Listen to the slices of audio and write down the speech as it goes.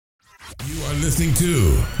You are listening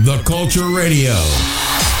to The Culture Radio,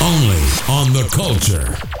 only on The Culture.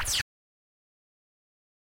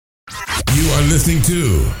 You are listening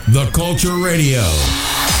to The Culture Radio,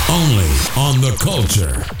 only on The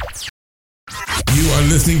Culture. You are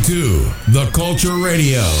listening to The Culture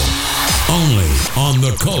Radio, only on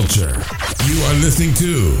The Culture. You are listening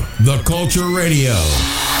to The Culture Radio,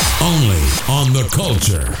 only on The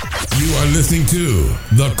Culture. You are listening to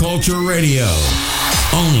The Culture Radio,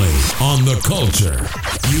 only on The Culture.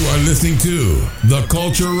 You are listening to The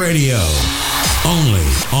Culture Radio, only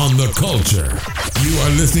on The Culture. You are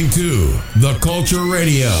listening to The Culture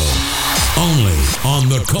Radio, only on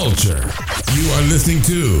The Culture. You are listening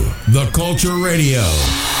to The Culture Radio,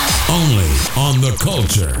 only on The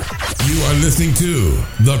Culture. You are listening to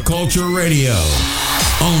The Culture Radio,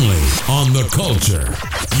 only on The Culture.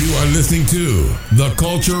 You are listening to The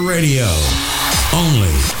Culture Radio,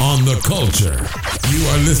 only on The Culture. You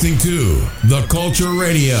are listening to The Culture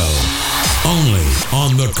Radio, only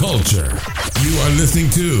on The Culture. You are listening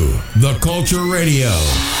to The Culture Radio,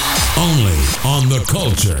 only on The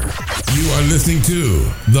Culture. You are listening to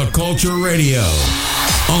The Culture Radio,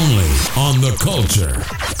 only on The Culture.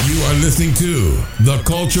 You are listening to The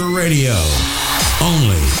Culture Radio,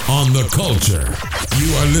 only on The Culture.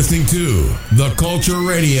 You are listening to The Culture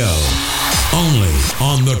Radio, only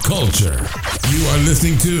on The Culture. You are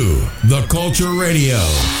listening to The Culture Radio,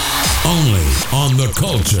 only on The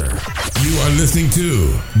Culture. You are listening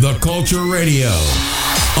to The Culture Radio,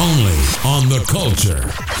 only on The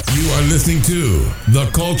Culture. You are listening to The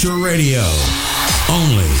Culture Radio,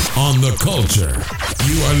 only on The Culture.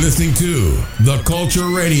 You are listening to The Culture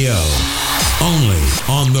Radio, only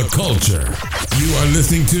on The Culture. You are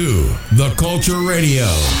listening to The Culture Radio,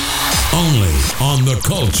 only on The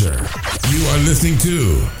Culture. You are listening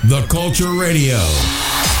to The Culture Radio,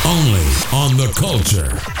 only on The Culture.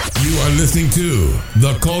 You are listening to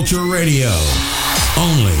The Culture Radio,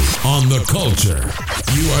 only on The Culture.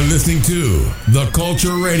 You are listening to The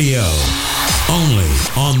Culture Radio, only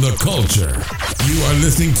on The Culture. You are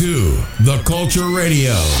listening to The Culture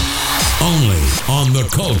Radio, only on The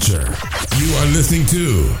Culture. You are listening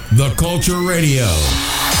to The Culture Radio,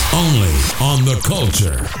 only on The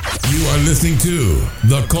Culture. You are listening to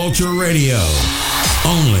The Culture Radio,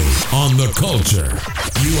 only on The Culture.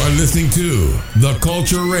 You are listening to The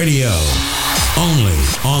Culture Radio, only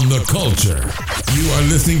on The Culture. You are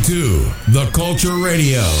listening to The Culture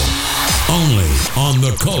Radio, only on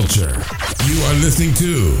The Culture. You are listening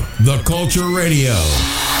to The Culture Radio,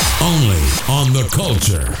 only on The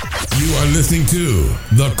Culture. You are listening to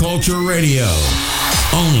The Culture Radio,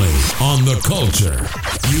 only on The Culture.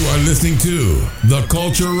 You are listening to The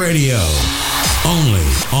Culture Radio, only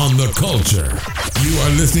on The Culture. You are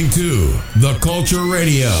listening to The Culture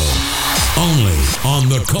Radio, only on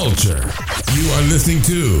The Culture. You are listening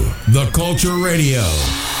to The Culture Radio,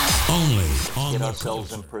 only on Get The ourselves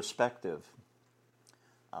Culture. in perspective.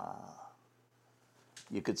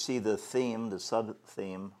 You could see the theme, the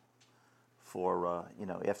sub-theme for,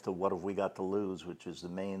 after What Have We Got to Lose, which is the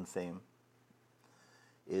main theme,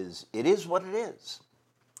 is it is what it is.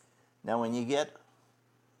 Now, when you get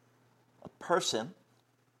a person,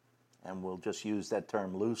 and we'll just use that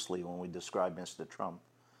term loosely when we describe Mr. Trump,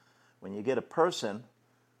 when you get a person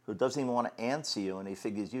who doesn't even want to answer you and he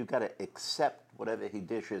figures you've got to accept whatever he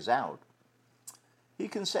dishes out, he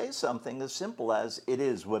can say something as simple as, it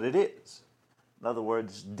is what it is. In other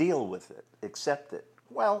words, deal with it, accept it.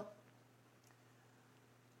 Well,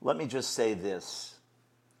 let me just say this.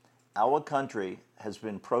 Our country has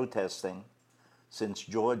been protesting since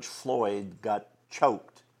George Floyd got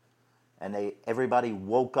choked and everybody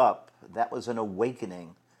woke up. That was an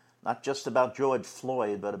awakening, not just about George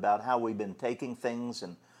Floyd, but about how we've been taking things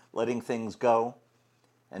and letting things go.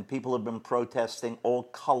 And people have been protesting, all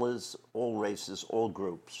colors, all races, all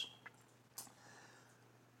groups.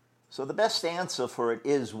 So the best answer for it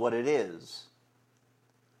is what it is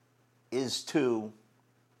to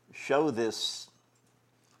show this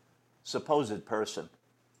supposed person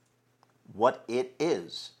what it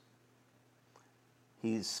is.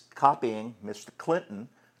 He's copying Mr. Clinton,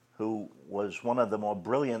 who was one of the more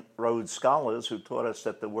brilliant Rhodes Scholars who taught us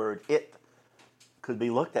that the word it could be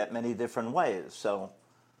looked at many different ways. So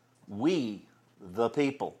we, the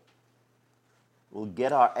people, will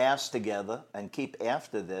get our ass together and keep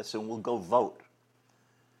after this, and we'll go vote.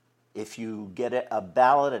 If you get a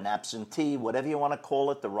ballot, an absentee, whatever you want to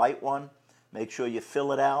call it, the right one, make sure you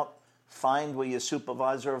fill it out, find where your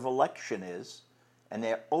supervisor of election is, and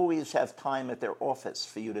they always have time at their office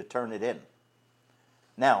for you to turn it in.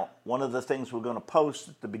 Now, one of the things we're going to post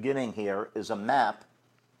at the beginning here is a map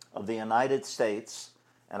of the United States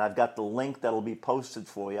and I've got the link that'll be posted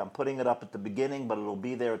for you. I'm putting it up at the beginning, but it'll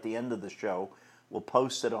be there at the end of the show. We'll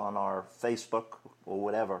post it on our Facebook or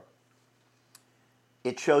whatever.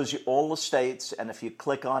 It shows you all the states, and if you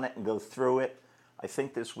click on it and go through it, I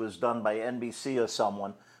think this was done by NBC or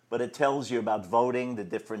someone, but it tells you about voting, the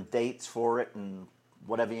different dates for it, and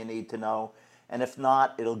whatever you need to know. And if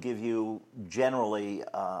not, it'll give you generally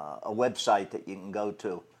a website that you can go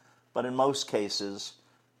to. But in most cases,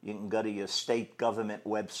 you can go to your state government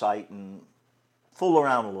website and fool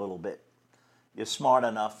around a little bit. You're smart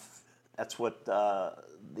enough. That's what the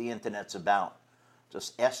internet's about.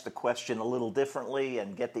 Just ask the question a little differently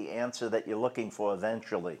and get the answer that you're looking for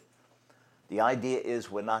eventually. The idea is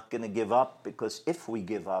we're not going to give up, because if we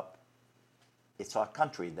give up, it's our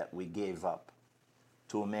country that we gave up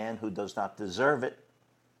to a man who does not deserve it.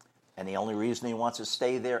 And the only reason he wants to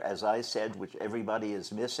stay there, as I said, which everybody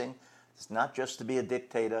is missing, is not just to be a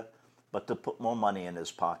dictator, but to put more money in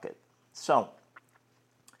his pocket. So,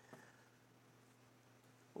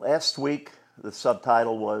 last week, the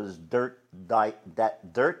subtitle was Dirt, Doubt,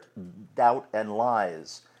 and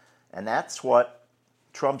Lies. And that's what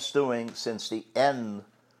Trump's doing since the end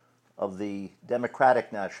of the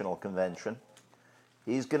Democratic National Convention.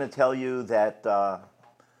 He's going to tell you that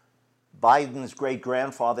Biden's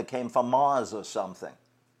great-grandfather came from Mars or something.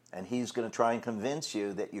 And he's going to try and convince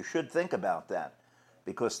you that you should think about that,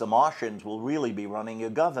 because the Martians will really be running your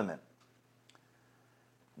government.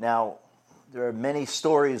 Now, there are many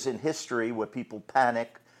stories in history where people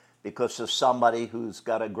panic because of somebody who's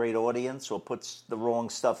got a great audience or puts the wrong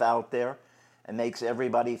stuff out there and makes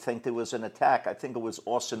everybody think there was an attack. I think it was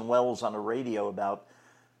Orson Welles on the radio about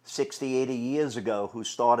 60, 80 years ago who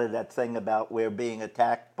started that thing about we're being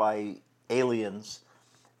attacked by aliens,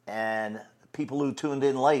 and people who tuned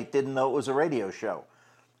in late didn't know it was a radio show.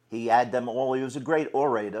 He had them all. He was a great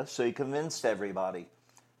orator, so he convinced everybody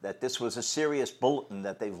that this was a serious bulletin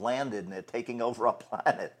that they've landed and they're taking over our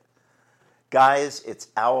planet. Guys, it's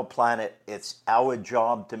our planet. It's our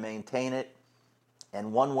job to maintain it.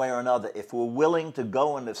 And one way or another, if we're willing to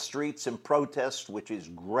go in the streets and protest, which is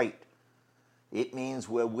great, it means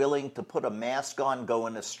we're willing to put a mask on, go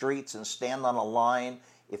in the streets and stand on a line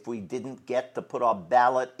if we didn't get to put our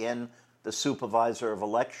ballot in the supervisor of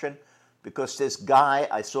election. Because this guy,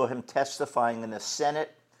 I saw him testifying in the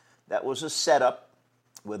Senate, that was a setup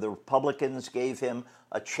where the Republicans gave him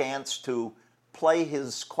a chance to play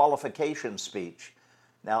his qualification speech.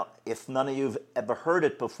 Now, if none of you have ever heard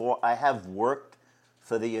it before, I have worked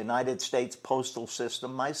for the United States Postal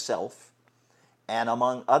System myself, and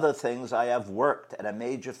among other things, I have worked at a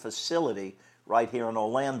major facility right here in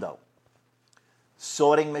Orlando.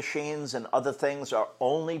 Sorting machines and other things are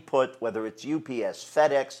only put, whether it's UPS,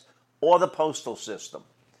 FedEx, or the postal system.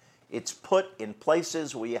 It's put in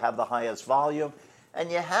places where you have the highest volume,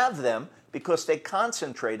 and you have them because they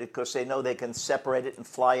concentrate it, because they know they can separate it and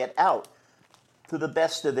fly it out to the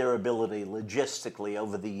best of their ability logistically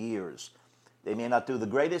over the years. They may not do the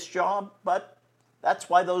greatest job, but that's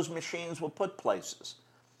why those machines were put places.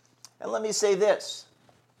 And let me say this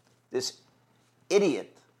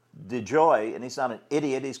idiot, DeJoy, and he's not an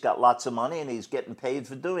idiot, he's got lots of money and he's getting paid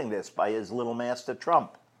for doing this by his little master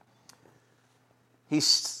Trump. He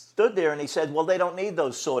stood there and he said, well, they don't need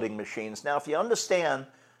those sorting machines. Now, if you understand,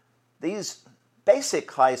 these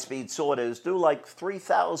basic high-speed sorters do like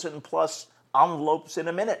 3,000 plus envelopes in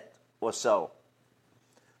a minute or so.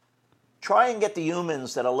 Try and get the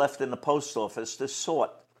humans that are left in the post office to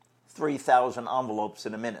sort 3,000 envelopes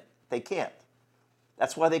in a minute. They can't.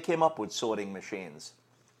 That's why they came up with sorting machines.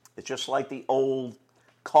 It's just like the old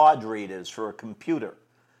card readers for a computer,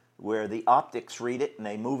 where the optics read it and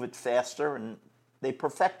they move it faster, and they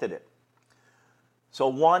perfected it. So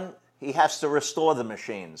 1, he has to restore the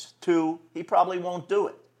machines. 2, he probably won't do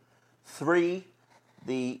it. 3,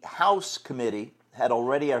 the House committee had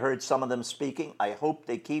already, I heard some of them speaking, I hope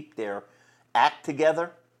they keep their act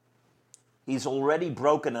together. He's already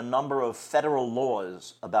broken a number of federal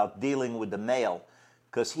laws about dealing with the mail,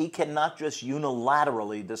 because he cannot just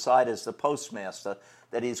unilaterally decide as the postmaster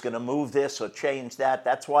that he's going to move this or change that.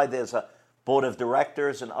 That's why there's a board of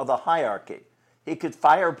directors and other hierarchy. He could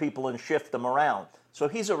fire people and shift them around. So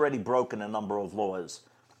he's already broken a number of laws.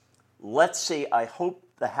 Let's see. I hope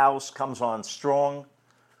the House comes on strong.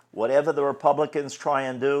 Whatever the Republicans try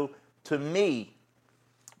and do, to me,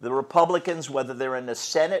 the Republicans, whether they're in the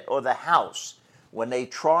Senate or the House, when they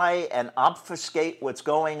try and obfuscate what's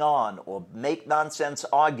going on or make nonsense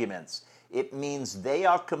arguments, it means they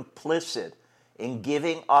are complicit in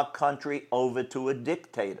giving our country over to a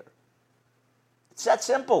dictator. It's that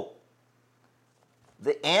simple.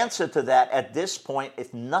 The answer to that at this point,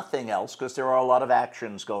 if nothing else, because there are a lot of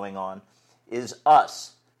actions going on, is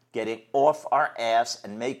us getting off our ass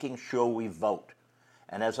and making sure we vote.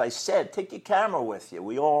 And as I said, take your camera with you.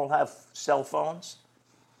 We all have cell phones.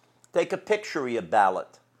 Take a picture of your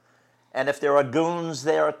ballot. And if there are goons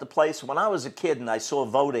there at the place, when I was a kid and I saw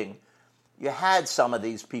voting, you had some of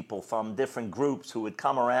these people from different groups who would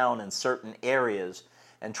come around in certain areas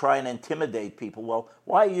and try and intimidate people. Well,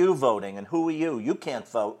 why are you voting and who are you? You can't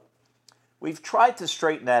vote. We've tried to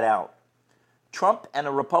straighten that out. Trump and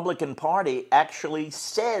the Republican Party actually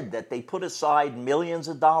said that they put aside millions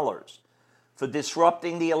of dollars for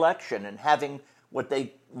disrupting the election and having what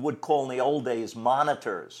they would call in the old days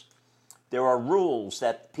monitors. There are rules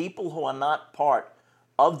that people who are not part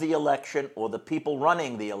of the election or the people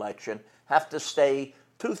running the election have to stay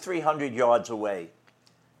 200-300 yards away.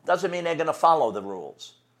 Doesn't mean they're going to follow the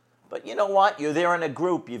rules. But you know what? You're there in a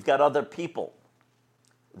group. You've got other people.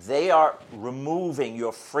 They are removing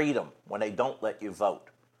your freedom when they don't let you vote.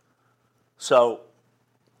 So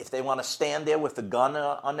if they want to stand there with a gun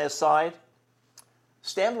on their side,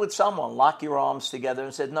 stand with someone, lock your arms together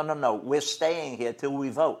and say, no, we're staying here till we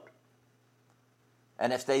vote.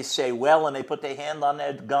 And if they say, well, and they put their hand on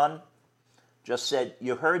their gun, just said,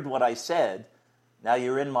 you heard what I said, now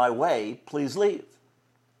you're in my way, please leave.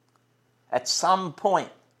 At some point,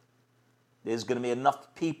 there's going to be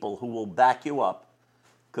enough people who will back you up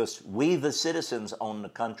because we, the citizens, own the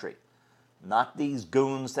country, not these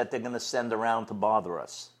goons that they're going to send around to bother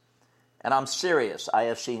us. And I'm serious. I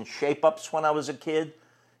have seen shape-ups when I was a kid,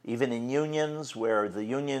 even in unions where the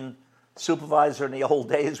union supervisor in the old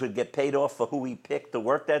days would get paid off for who he picked to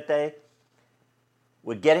work that day.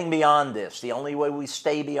 We're getting beyond this. The only way we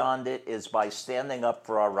stay beyond it is by standing up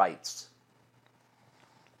for our rights.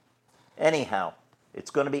 Anyhow,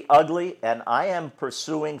 it's going to be ugly, and I am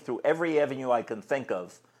pursuing through every avenue I can think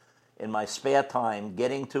of in my spare time,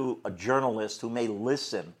 getting to a journalist who may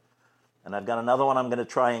listen. And I've got another one I'm going to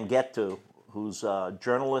try and get to, who's a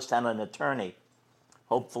journalist and an attorney.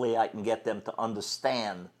 Hopefully I can get them to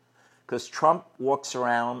understand. Because Trump walks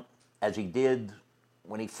around, as he did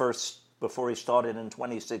before he started in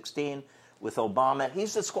 2016 with Obama,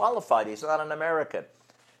 he's disqualified. He's not an American.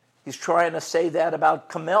 He's trying to say that about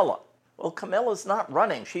Kamala. Well, Kamala's not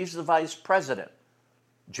running. She's the vice president.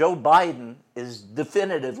 Joe Biden is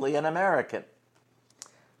definitively an American.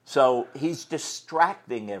 So he's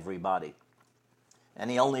distracting everybody. And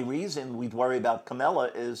the only reason we'd worry about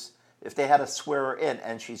Kamala is if they had to swear her in,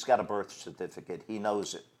 and she's got a birth certificate. He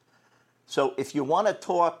knows it. So if you want to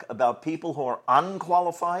talk about people who are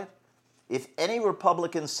unqualified, if any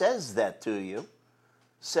Republican says that to you,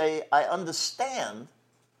 say, I understand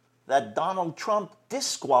that Donald Trump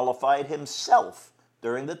disqualified himself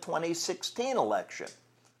during the 2016 election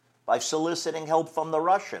by soliciting help from the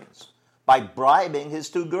Russians, by bribing his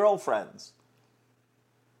two girlfriends.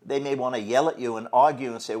 They may want to yell at you and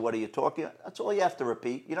argue and say, what are you talking about? That's all you have to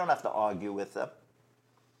repeat. You don't have to argue with them.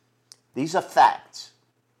 These are facts,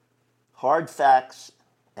 hard facts,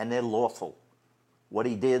 and they're lawful. What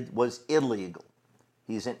he did was illegal.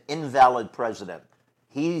 He's an invalid president.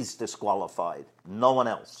 He's disqualified, no one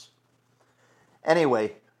else.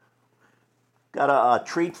 Anyway, got a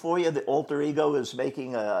treat for you. The alter ego is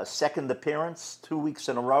making a second appearance 2 weeks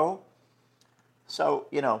in a row. So,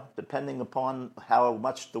 depending upon how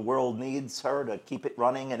much the world needs her to keep it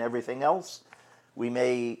running and everything else, we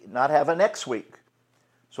may not have her next week.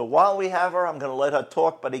 So while we have her, I'm going to let her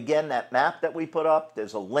talk. But again, that map that we put up,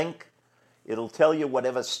 there's a link. It'll tell you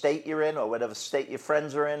whatever state you're in or whatever state your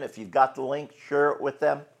friends are in. If you've got the link, share it with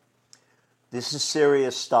them. This is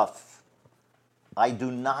serious stuff. I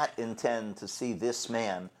do not intend to see this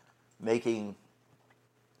man making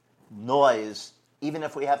noise, even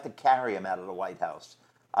if we have to carry him out of the White House.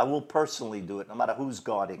 I will personally do it, no matter who's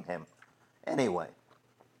guarding him. Anyway,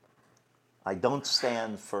 I don't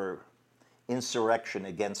stand for insurrection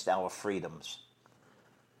against our freedoms.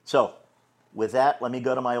 So, with that, let me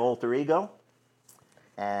go to my alter ego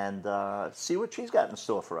and see what she's got in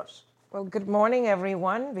store for us. Well, good morning,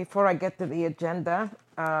 everyone. Before I get to the agenda,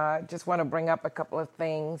 just want to bring up a couple of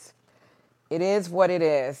things. It is what it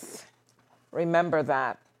is. Remember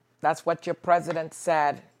that. That's what your president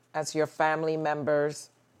said as your family members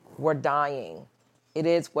were dying. It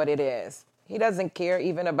is what it is. He doesn't care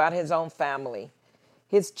even about his own family.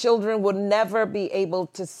 His children would never be able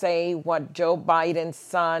to say what Joe Biden's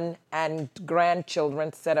son and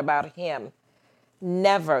grandchildren said about him.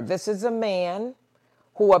 Never. This is a man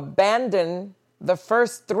who abandoned the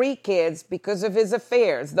first 3 kids because of his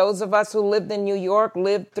affairs. Those of us who lived in New York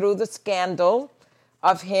lived through the scandal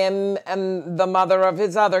of him and the mother of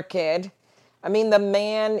his other kid. I mean, the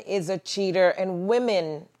man is a cheater. And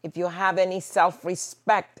women, if you have any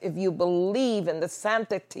self-respect, if you believe in the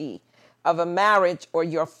sanctity of a marriage or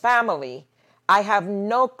your family, I have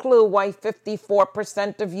no clue why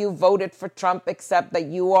 54% of you voted for Trump, except that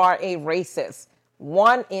you are a racist.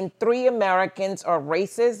 1 in 3 Americans are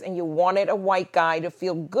racist, and you wanted a white guy to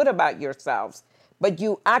feel good about yourselves. But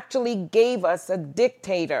you actually gave us a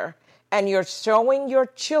dictator, and you're showing your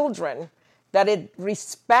children that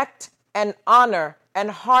respect and honor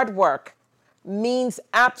and hard work means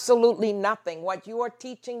absolutely nothing. What you are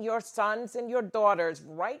teaching your sons and your daughters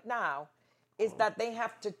right now is that they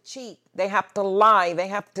have to cheat, they have to lie, they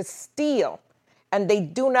have to steal, and they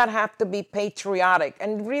do not have to be patriotic.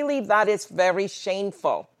 And really, that is very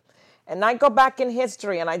shameful. And I go back in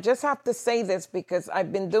history, and I just have to say this because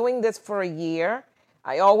I've been doing this for a year.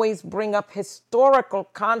 I always bring up historical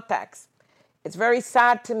context. It's very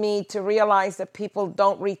sad to me to realize that people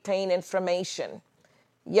don't retain information.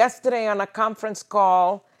 Yesterday on a conference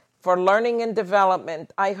call for learning and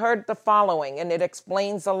development, I heard the following, and it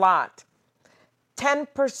explains a lot.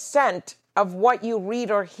 10% of what you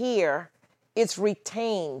read or hear is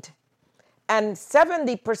retained. And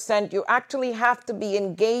 70% you actually have to be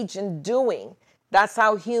engaged in doing. That's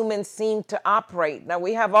how humans seem to operate. Now,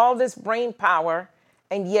 we have all this brain power,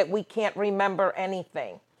 and yet we can't remember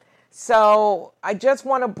anything. So I just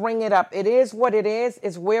want to bring it up. It is what it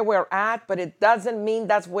is where we're at, but it doesn't mean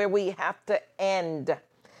that's where we have to end.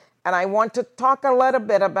 And I want to talk a little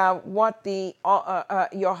bit about what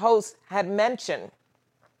your host had mentioned.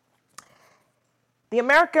 The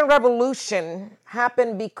American Revolution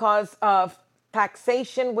happened because of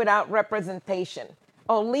taxation without representation.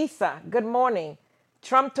 Oh, Lisa, good morning.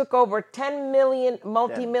 Trump took over 10 million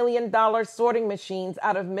multi-million-dollar sorting machines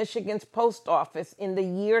out of Michigan's post office in the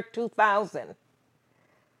year 2000.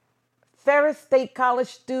 Ferris State College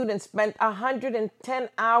students spent 110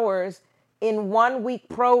 hours in 1 week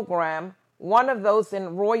program, one of those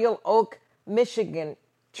in Royal Oak, Michigan.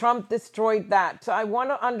 Trump destroyed that. So I want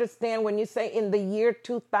to understand when you say in the year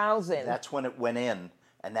 2000. That's when it went in,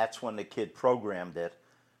 and that's when the kid programmed it.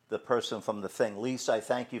 The person from the thing. Lisa, I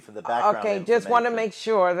thank you for the background Okay, just want to make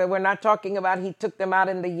sure that we're not talking about he took them out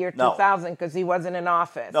in the year 2000 because he wasn't in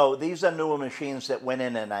office. No, these are newer machines that went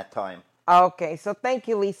in that time. Okay, so thank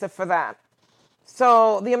you, Lisa, for that.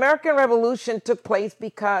 So the American Revolution took place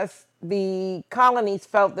because the colonies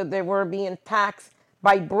felt that they were being taxed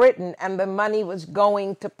by Britain and the money was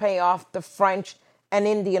going to pay off the French and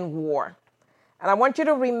Indian War. And I want you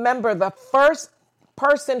to remember the first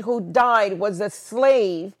person who died was a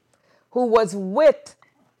slave who was with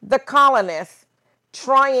the colonists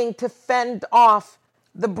trying to fend off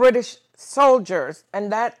the British soldiers,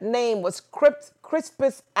 and that name was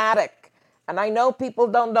Crispus Attucks. And I know people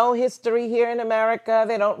don't know history here in America.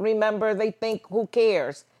 They don't remember. They think, who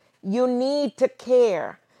cares? You need to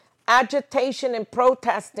care. Agitation and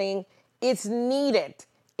protesting is needed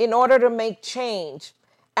in order to make change.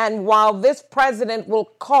 And while this president will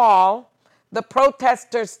call the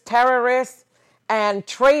protesters terrorists and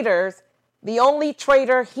traitors, the only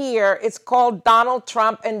traitor here is called Donald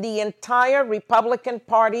Trump and the entire Republican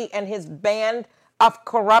Party and his band of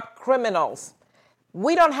corrupt criminals.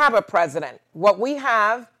 We don't have a president. What we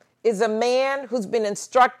have is a man who's been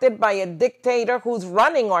instructed by a dictator who's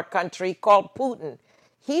running our country called Putin.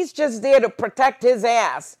 He's just there to protect his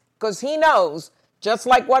ass because he knows, just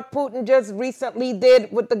like what Putin just recently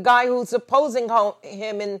did with the guy who's opposing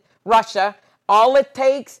him in Russia, all it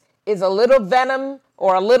takes is a little venom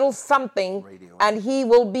or a little something, and he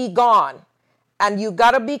will be gone. And you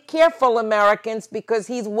got to be careful, Americans, because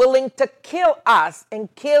he's willing to kill us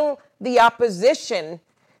and kill the opposition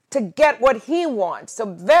to get what he wants.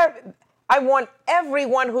 So I want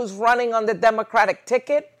everyone who's running on the Democratic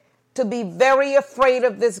ticket to be very afraid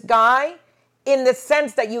of this guy in the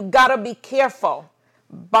sense that you got to be careful.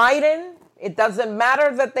 Biden, it doesn't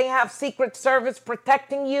matter that they have Secret Service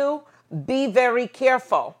protecting you. Be very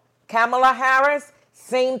careful. Kamala Harris,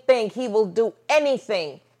 same thing. He will do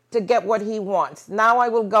anything to get what he wants. Now I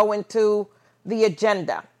will go into the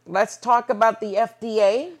agenda. Let's talk about the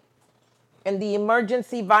FDA and the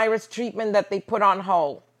emergency virus treatment that they put on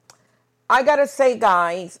hold. I got to say,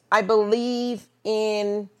 guys, I believe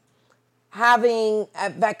in having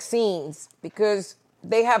vaccines because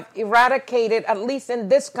they have eradicated, at least in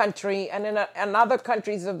this country and in other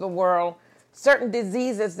countries of the world, certain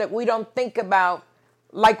diseases that we don't think about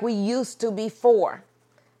like we used to before.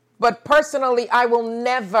 But personally, I will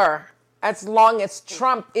never, as long as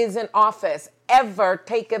Trump is in office, ever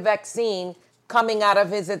take a vaccine coming out of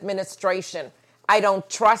his administration. I don't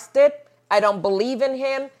trust it. I don't believe in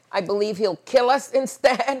him. I believe he'll kill us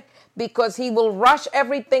instead because he will rush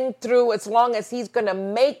everything through as long as he's going to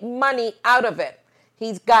make money out of it.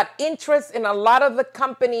 He's got interest in a lot of the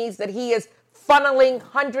companies that he is funneling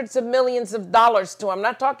hundreds of millions of dollars to. I'm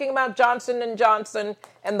not talking about Johnson & Johnson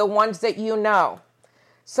and the ones that you know.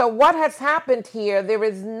 So what has happened here, there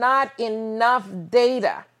is not enough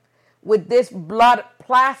data with this blood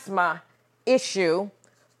plasma issue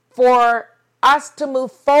for us to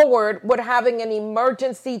move forward with having an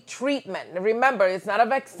emergency treatment. And remember, it's not a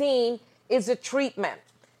vaccine, it's a treatment.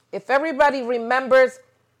 If everybody remembers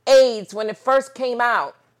AIDS when it first came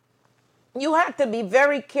out, you had to be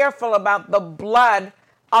very careful about the blood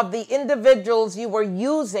of the individuals you were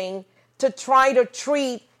using to try to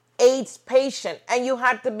treat AIDS patient. And you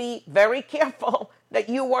had to be very careful that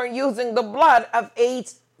you weren't using the blood of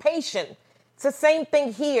AIDS patient. It's the same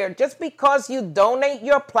thing here. Just because you donate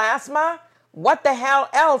your plasma, what the hell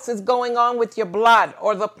else is going on with your blood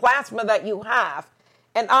or the plasma that you have?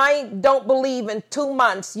 And I don't believe in 2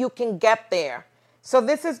 months you can get there. So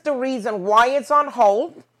this is the reason why it's on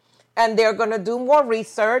hold. And they're going to do more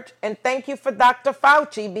research. And thank you for Dr.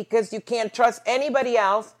 Fauci, because you can't trust anybody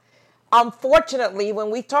else. Unfortunately, when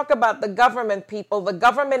we talk about the government, people, the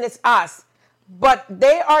government is us. But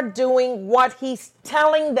they are doing what he's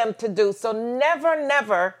telling them to do. So never,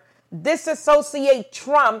 never disassociate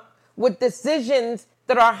Trump with decisions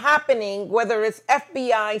that are happening, whether it's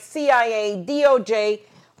FBI, CIA, DOJ,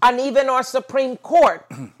 and even our Supreme Court,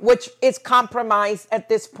 which is compromised at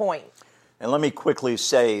this point. And let me quickly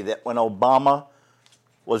say that when Obama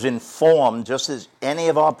was informed, just as any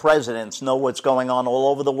of our presidents know what's going on all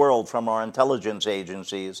over the world from our intelligence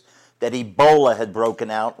agencies, that Ebola had broken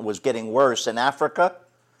out and was getting worse in Africa,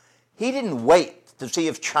 he didn't wait to see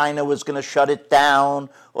if China was going to shut it down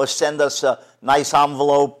or send us a nice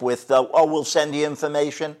envelope with, we'll send you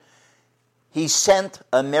information. He sent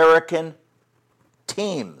American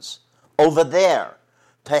teams over there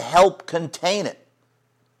to help contain it.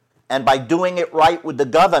 And by doing it right with the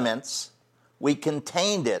governments, we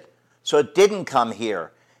contained it so it didn't come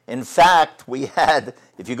here. In fact, we had,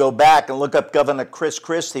 if you go back and look up Governor Chris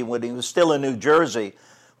Christie when he was still in New Jersey,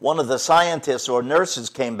 one of the scientists or nurses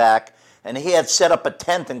came back and he had set up a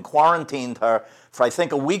tent and quarantined her for, I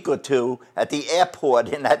think, a week or two at the airport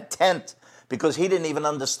in that tent because he didn't even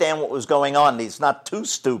understand what was going on. He's not too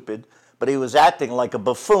stupid, but he was acting like a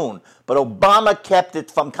buffoon. But Obama kept it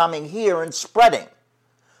from coming here and spreading.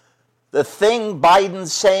 The thing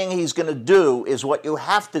Biden's saying he's going to do is what you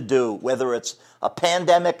have to do, whether it's a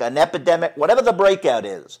pandemic, an epidemic, whatever the breakout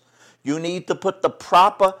is. You need to put the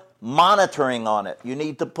proper monitoring on it. You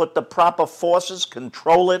need to put the proper forces,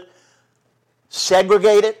 control it,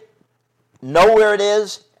 segregate it, know where it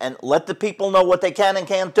is, and let the people know what they can and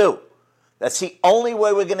can't do. That's the only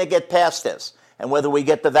way we're going to get past this. And whether we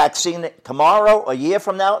get the vaccine tomorrow, a year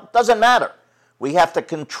from now, it doesn't matter. We have to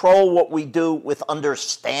control what we do with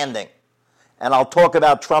understanding. And I'll talk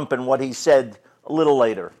about Trump and what he said a little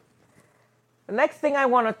later. The next thing I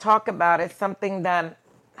want to talk about is something that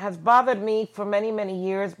has bothered me for many, many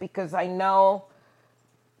years because I know,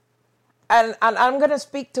 and I'm going to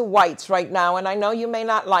speak to whites right now, and I know you may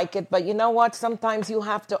not like it, but you know what? Sometimes you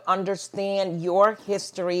have to understand your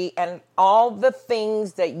history and all the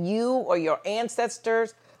things that you or your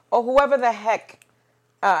ancestors or whoever the heck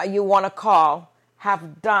you want to call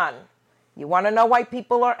have done. You want to know why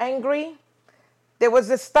people are angry? There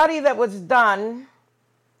was a study that was done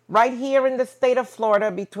right here in the state of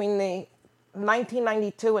Florida between the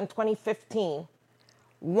 1992 and 2015.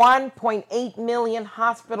 1.8 million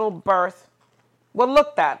hospital births were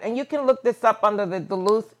looked at. And you can look this up under the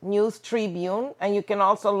Duluth News Tribune, and you can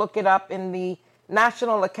also look it up in the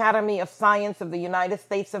National Academy of Science of the United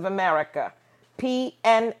States of America,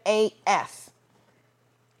 PNAS.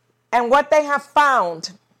 And what they have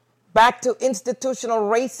found, back to institutional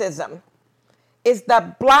racism, is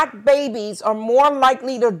that black babies are more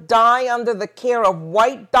likely to die under the care of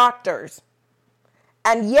white doctors.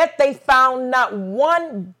 And yet they found not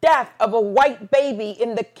one death of a white baby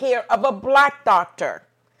in the care of a black doctor.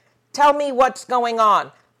 Tell me what's going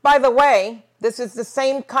on. By the way, this is the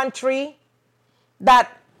same country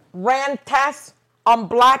that ran tests on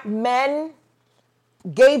black men,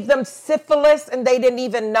 gave them syphilis and they didn't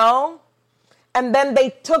even know. And then they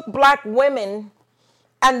took black women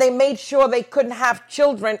and they made sure they couldn't have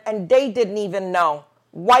children, and they didn't even know.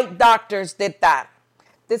 White doctors did that.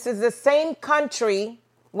 This is the same country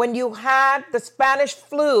when you had the Spanish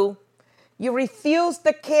flu, you refused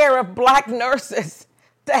the care of black nurses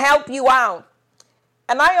to help you out.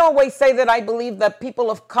 And I always say that I believe that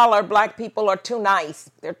people of color, black people, are too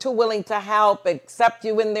nice. They're too willing to help, accept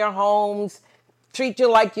you in their homes, treat you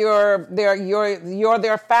like you're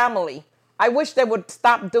their family. I wish they would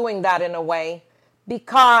stop doing that in a way,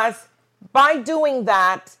 because by doing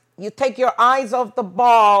that, you take your eyes off the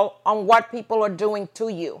ball on what people are doing to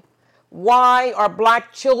you. Why are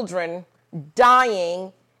black children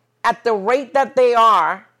dying at the rate that they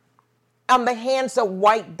are on the hands of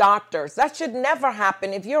white doctors? That should never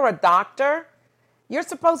happen. If you're a doctor, you're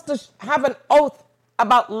supposed to have an oath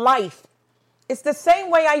about life. It's the same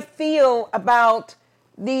way I feel about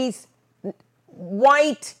these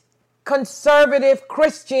white conservative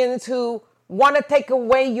Christians who want to take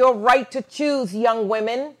away your right to choose, young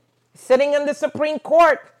women, sitting in the Supreme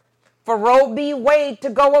Court for Roe v. Wade to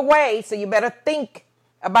go away. So you better think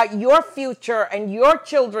about your future and your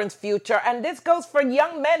children's future. And this goes for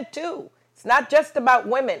young men too. It's not just about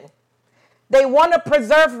women. They want to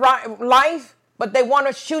preserve life, but they want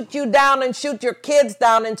to shoot you down and shoot your kids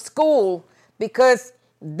down in school because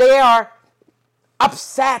they are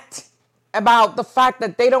upset about the fact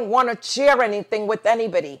that they don't want to share anything with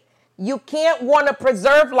anybody. You can't want to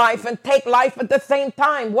preserve life and take life at the same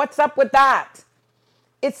time. What's up with that?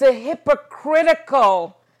 It's a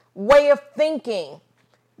hypocritical way of thinking.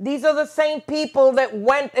 These are the same people that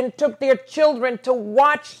went and took their children to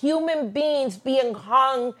watch human beings being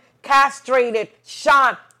hung, castrated,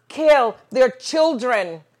 shot, kill their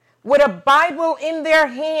children with a Bible in their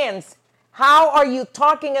hands. How are you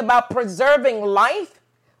talking about preserving life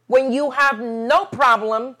when you have no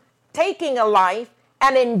problem taking a life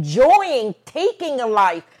and enjoying taking a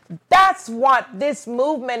life? That's what this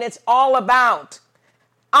movement is all about.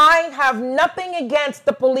 I have nothing against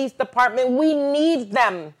the police department. We need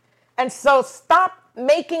them. And so stop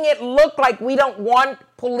making it look like we don't want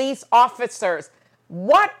police officers.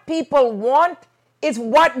 What people want is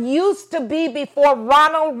what used to be before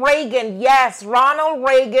Ronald Reagan. Yes, Ronald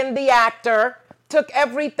Reagan, the actor, took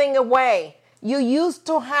everything away. You used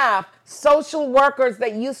to have social workers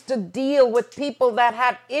that used to deal with people that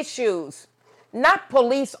had issues, not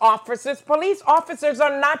police officers. Police officers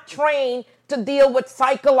are not trained to deal with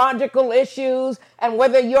psychological issues and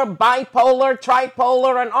whether you're bipolar,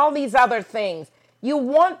 tripolar, and all these other things. You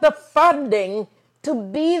want the funding to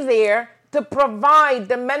be there to provide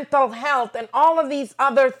the mental health and all of these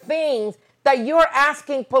other things that you're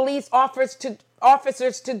asking police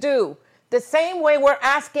officers to do. The same way we're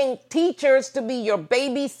asking teachers to be your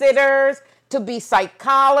babysitters, to be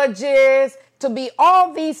psychologists, to be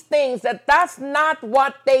all these things, that's not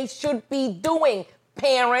what they should be doing.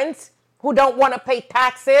 Parents who don't want to pay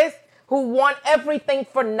taxes, who want everything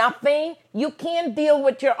for nothing. You can't deal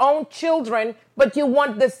with your own children, but you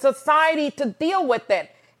want the society to deal with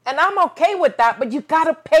it. And I'm okay with that, but you got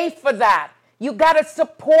to pay for that. You got to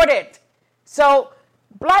support it. So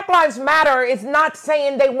Black Lives Matter is not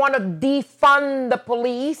saying they want to defund the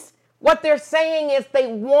police. What they're saying is they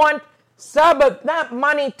want some of that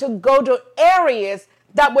money to go to areas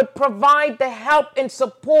that would provide the help and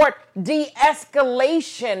support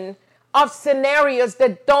de-escalation of scenarios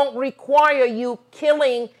that don't require you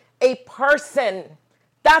killing a person.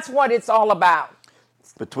 That's what it's all about.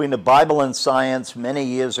 Between the Bible and science, many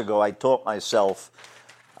years ago, I taught myself,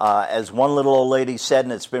 as one little old lady said,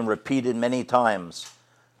 and it's been repeated many times,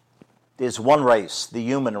 there's one race, the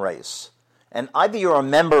human race. And either you're a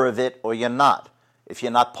member of it or you're not. If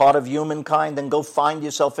you're not part of humankind, then go find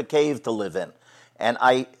yourself a cave to live in. And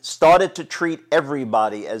I started to treat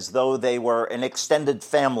everybody as though they were an extended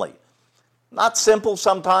family. Not simple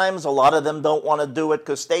sometimes. A lot of them don't want to do it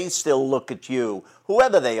because they still look at you,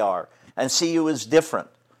 whoever they are, and see you as different.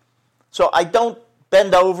 So I don't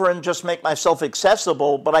bend over and just make myself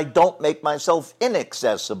accessible, but I don't make myself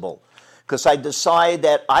inaccessible because I decide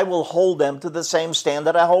that I will hold them to the same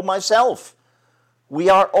standard I hold myself. We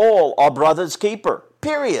are all our brother's keeper,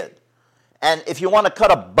 period. And if you want to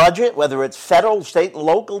cut a budget, whether it's federal, state, and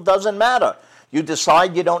local, doesn't matter. You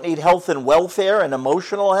decide you don't need health and welfare and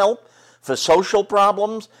emotional help for social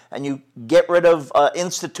problems, and you get rid of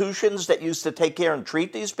institutions that used to take care and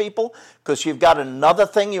treat these people because you've got another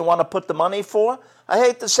thing you want to put the money for. I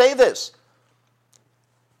hate to say this.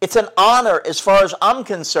 It's an honor, as far as I'm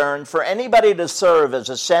concerned, for anybody to serve as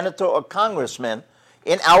a senator or congressman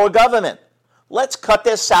in our government. Let's cut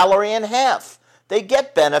their salary in half. They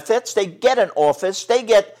get benefits, they get an office, they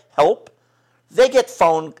get help, they get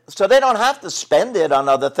phone, so they don't have to spend it on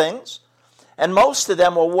other things. And most of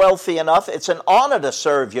them are wealthy enough. It's an honor to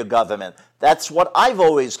serve your government. That's what I've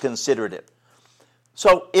always considered it.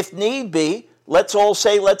 So if need be, let's all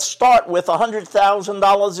say, let's start with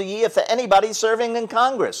 $100,000 a year for anybody serving in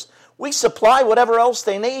Congress. We supply whatever else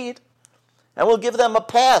they need. And we'll give them a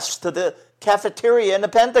pass to the cafeteria in the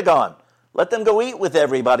Pentagon. Let them go eat with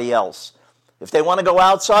everybody else. If they want to go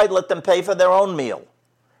outside, let them pay for their own meal.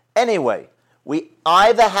 Anyway, we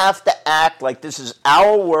either have to act like this is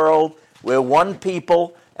our world, we're one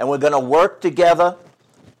people, and we're going to work together,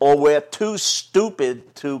 or we're too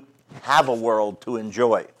stupid to have a world to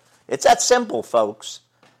enjoy. It's that simple, folks.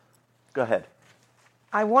 Go ahead.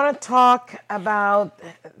 I want to talk about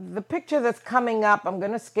the picture that's coming up. I'm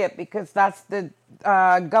going to skip because that's the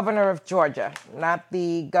governor of Georgia, not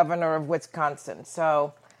the governor of Wisconsin.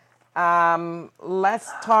 So let's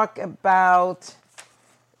talk about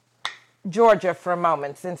Georgia for a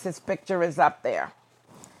moment, since this picture is up there.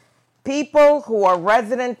 People who are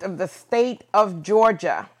resident of the state of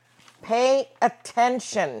Georgia, pay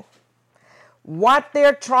attention. What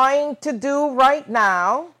they're trying to do right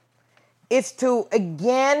now is to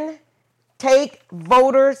again take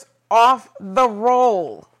voters off the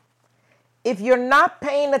roll. If you're not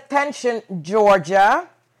paying attention, Georgia,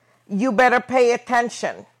 you better pay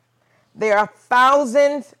attention. There are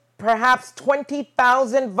thousands, perhaps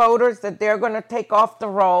 20,000 voters that they're going to take off the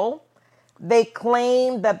roll. They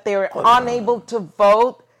claim that they're unable to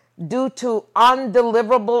vote due to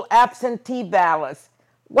undeliverable absentee ballots.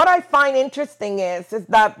 What I find interesting is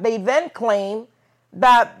that they then claim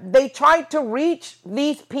that they tried to reach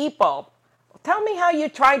these people. Tell me how you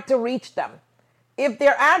tried to reach them. If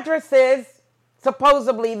their addresses,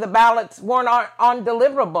 supposedly the ballots weren't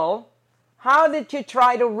undeliverable, how did you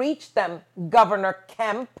try to reach them, Governor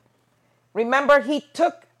Kemp? Remember, he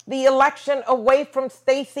took the election away from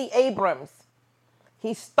Stacey Abrams.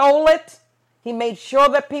 He stole it. He made sure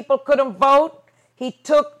that people couldn't vote. He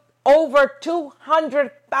took over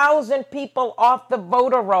 200,000 people off the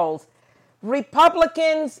voter rolls.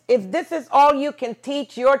 Republicans, if this is all you can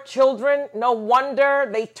teach your children, no wonder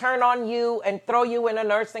they turn on you and throw you in a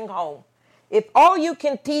nursing home. If all you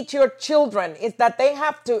can teach your children is that they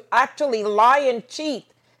have to actually lie and cheat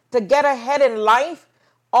to get ahead in life,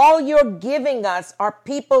 all you're giving us are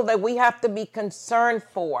people that we have to be concerned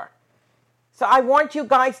for. So I want you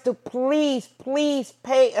guys to please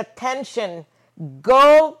pay attention.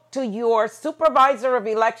 Go to your supervisor of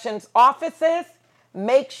elections offices.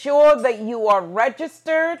 Make sure that you are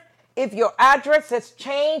registered. If your address has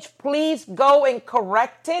changed, please go and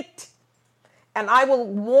correct it. And I will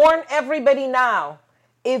warn everybody now,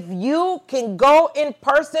 if you can go in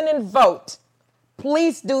person and vote,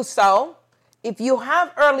 please do so. If you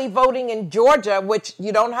have early voting in Georgia, which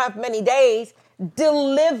you don't have many days,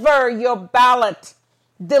 deliver your ballot.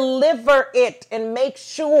 Deliver it and make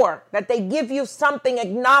sure that they give you something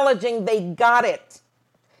acknowledging they got it.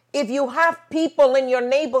 If you have people in your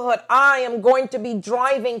neighborhood, I am going to be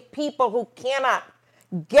driving people who cannot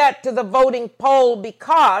get to the voting poll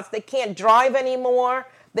because they can't drive anymore,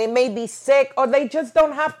 they may be sick, or they just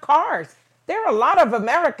don't have cars. There are a lot of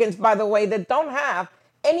Americans, by the way, that don't have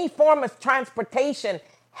any form of transportation.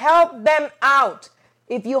 Help them out.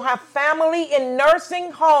 If you have family in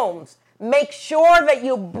nursing homes, make sure that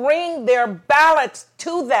you bring their ballots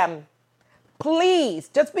to them. Please,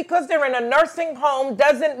 just because they're in a nursing home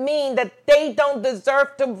doesn't mean that they don't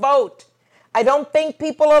deserve to vote. I don't think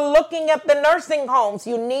people are looking at the nursing homes.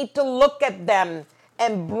 You need to look at them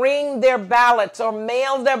and bring their ballots or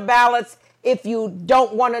mail their ballots if you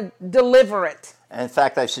don't want to deliver it. And in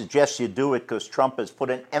fact, I suggest you do it because Trump has put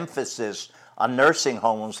an emphasis on nursing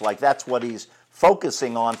homes, like that's what he's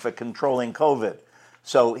focusing on for controlling COVID.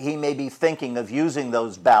 So he may be thinking of using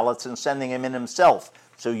those ballots and sending them in himself.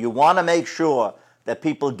 So you want to make sure that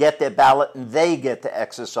people get their ballot and they get to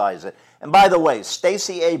exercise it. And by the way,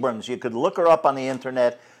 Stacey Abrams, you could look her up on the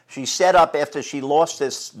internet. She set up, after she lost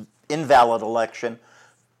this invalid election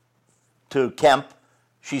to Kemp,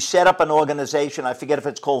 she set up an organization, I forget if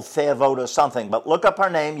it's called Fair Vote or something, but look up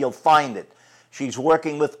her name, you'll find it. She's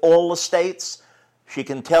working with all the states. She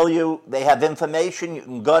can tell you, they have information, you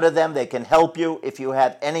can go to them, they can help you if you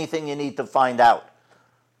have anything you need to find out.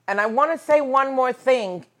 And I want to say one more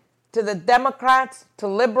thing to the Democrats, to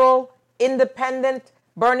liberal, independent,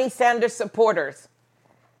 Bernie Sanders supporters.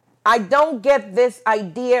 I don't get this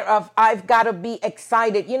idea of I've got to be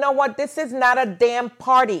excited. You know what? This is not a damn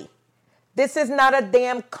party. This is not a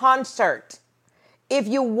damn concert. If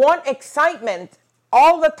you want excitement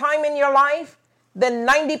all the time in your life, then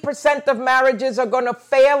 90% of marriages are going to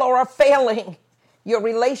fail or are failing. Your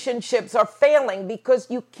relationships are failing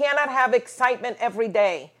because you cannot have excitement every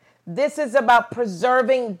day. This is about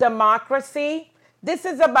preserving democracy. This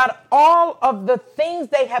is about all of the things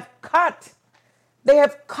they have cut. They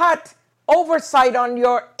have cut oversight on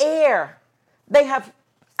your air. They have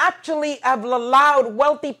actually allowed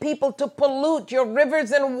wealthy people to pollute your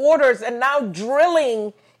rivers and waters and now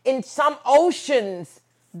drilling in some oceans.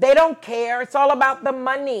 They don't care. It's all about the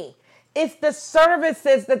money. It's the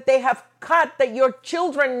services that they have cut that your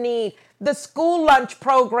children need, the school lunch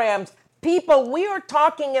programs. People, we are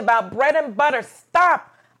talking about bread and butter.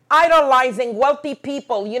 Stop idolizing wealthy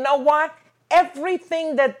people. You know what?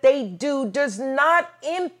 Everything that they do does not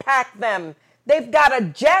impact them. They've got a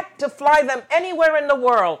jet to fly them anywhere in the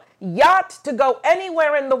world, yachts to go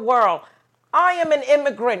anywhere in the world. I am an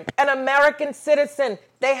immigrant, an American citizen.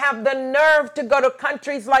 They have the nerve to go to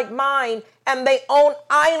countries like mine, and they own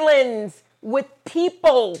islands with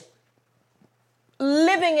people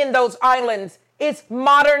living in those islands. It's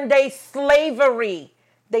modern day slavery.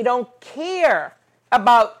 They don't care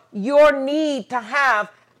about your need to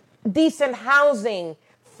have decent housing,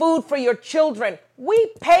 food for your children.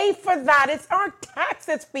 We pay for that. It's our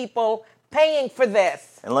taxes, people, paying for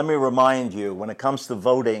this. And let me remind you, when it comes to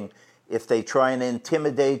voting, if they try and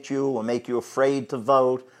intimidate you or make you afraid to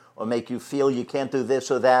vote or make you feel you can't do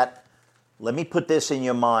this or that, let me put this in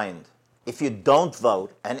your mind. If you don't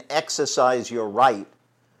vote and exercise your right,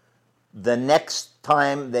 the next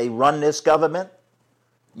time they run this government,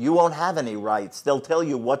 you won't have any rights. They'll tell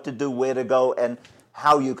you what to do, where to go, and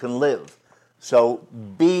how you can live. So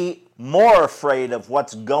be more afraid of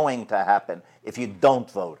what's going to happen if you don't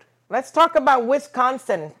vote. Let's talk about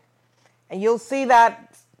Wisconsin. And you'll see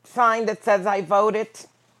that sign that says, I voted.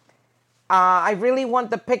 I really want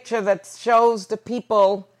the picture that shows the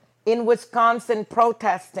people in Wisconsin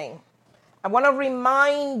protesting. I want to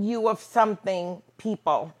remind you of something,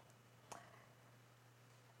 people.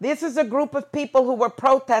 This is a group of people who were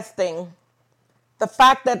protesting the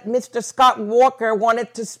fact that Mr. Scott Walker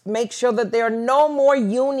wanted to make sure that there are no more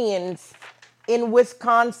unions in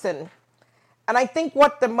Wisconsin. And I think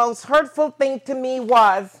what the most hurtful thing to me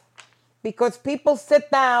was, because people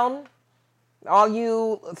sit down, all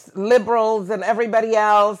you liberals and everybody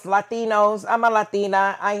else, Latinos, I'm a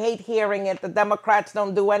Latina, I hate hearing it, the Democrats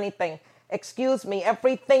don't do anything. Excuse me,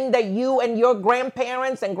 everything that you and your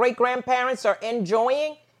grandparents and great-grandparents are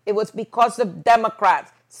enjoying, it was because of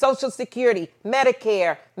Democrats. Social Security,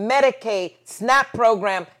 Medicare, Medicaid, SNAP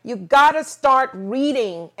program. You got to start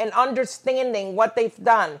reading and understanding what they've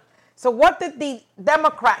done. So what did the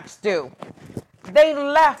Democrats do? They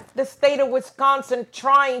left the state of Wisconsin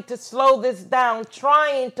trying to slow this down,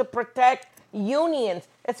 trying to protect unions,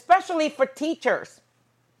 especially for teachers.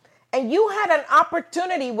 And you had an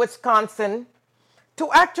opportunity, Wisconsin, to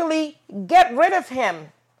actually get rid of him.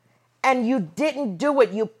 And you didn't do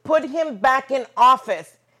it. You put him back in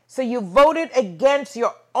office. So you voted against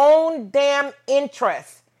your own damn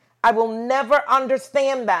interests. I will never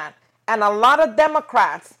understand that. And a lot of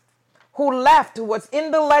Democrats who left, who was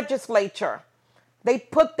in the legislature, they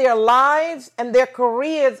put their lives and their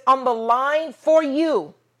careers on the line for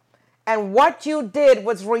you. And what you did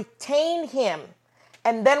was retain him.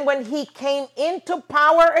 And then when he came into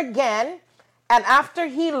power again, and after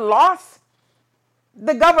he lost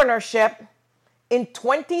the governorship in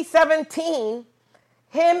 2017,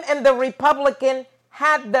 him and the Republican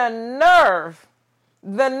had the nerve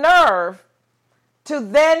to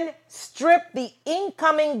then strip the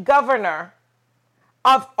incoming governor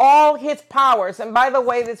of all his powers. And by the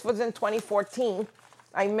way, this was in 2014.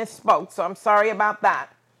 I misspoke, so I'm sorry about that.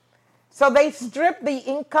 So they stripped the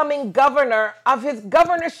incoming governor of his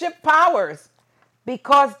governorship powers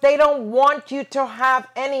because they don't want you to have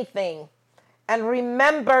anything. And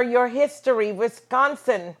remember your history.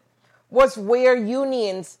 Wisconsin was where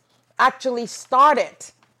unions actually started.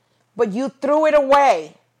 But you threw it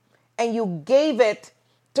away and you gave it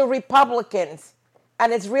to Republicans.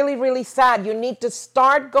 And it's really, really sad. You need to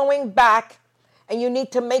start going back and you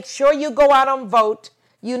need to make sure you go out and vote.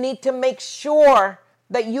 You need to make sure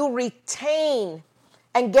that you retain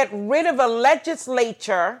and get rid of a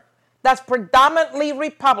legislature that's predominantly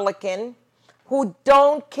Republican who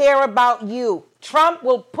don't care about you. Trump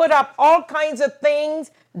will put up all kinds of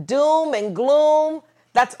things, doom and gloom.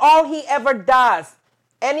 That's all he ever does.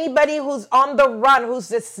 Anybody who's on the run,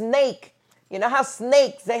 who's a snake, you know how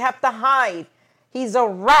snakes, they have to hide. He's a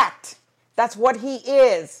rat. That's what he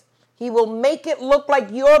is. He will make it look like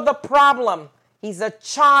you're the problem. He's a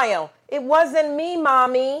child. It wasn't me,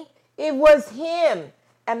 mommy. It was him.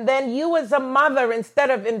 And then you as a mother, instead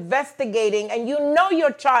of investigating, and you know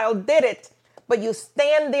your child did it, but you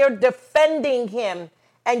stand there defending him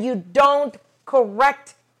and you don't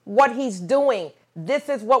correct what he's doing. This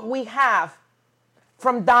is what we have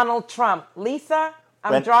from Donald Trump. Lisa,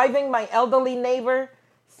 I'm driving my elderly neighbor,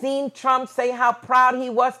 seen Trump say how proud he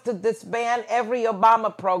was to disband every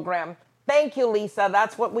Obama program. Thank you, Lisa.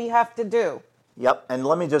 That's what we have to do. Yep, and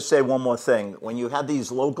let me just say one more thing. When you have these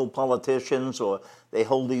local politicians or they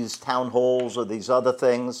hold these town halls or these other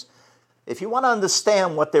things, If you want to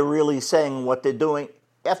understand what they're really saying and what they're doing,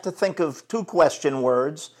 you have to think of 2 question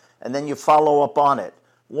words, and then you follow up on it.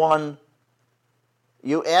 1,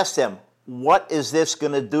 you ask them, what is this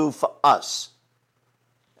going to do for us?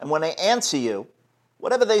 And when they answer you,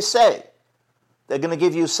 whatever they say, they're going to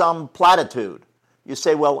give you some platitude. You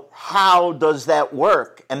say, well, how does that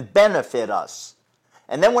work and benefit us?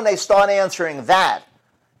 And then when they start answering that,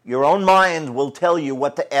 your own mind will tell you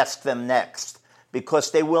what to ask them next,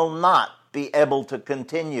 because they will not be able to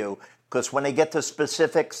continue, because when they get to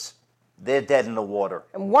specifics, they're dead in the water.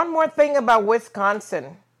 And one more thing about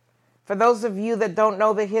Wisconsin, for those of you that don't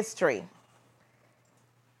know the history.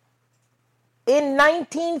 In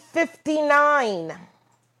 1959,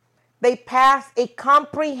 they passed a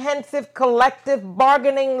comprehensive collective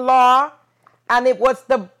bargaining law, and it was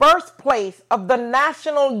the birthplace of the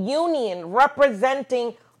national union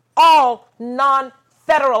representing all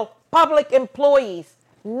non-federal public employees.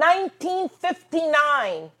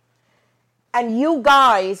 1959. And you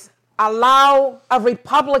guys allow a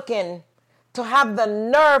Republican to have the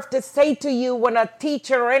nerve to say to you when a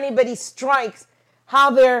teacher or anybody strikes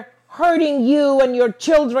how they're hurting you and your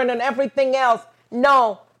children and everything else.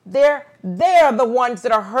 No, they're the ones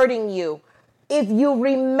that are hurting you. If you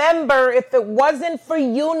remember, if it wasn't for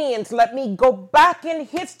unions, let me go back in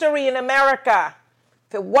history in America.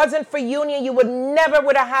 If it wasn't for union, you would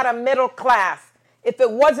have had a middle class. If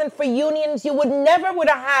it wasn't for unions, you would have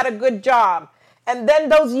had a good job. And then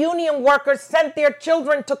those union workers sent their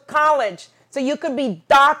children to college so you could be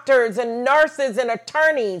doctors and nurses and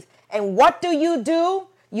attorneys. And what do?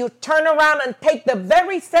 You turn around and take the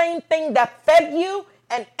very same thing that fed you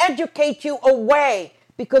and educate you away.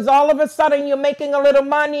 Because all of a sudden you're making a little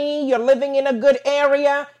money, you're living in a good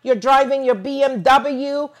area, you're driving your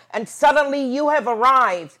BMW, and suddenly you have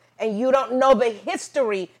arrived and you don't know the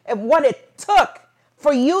history of what it took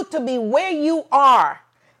for you to be where you are.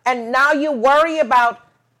 And now you worry about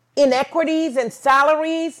inequities and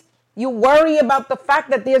salaries. You worry about the fact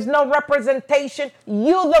that there's no representation.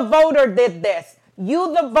 You, the voter, did this.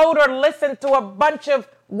 You, the voter, listened to a bunch of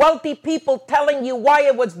wealthy people telling you why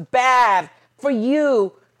it was bad for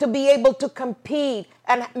you to be able to compete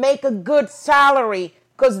and make a good salary,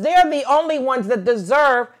 because they're the only ones that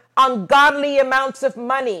deserve ungodly amounts of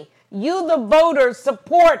money. You, the voters,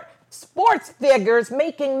 support sports figures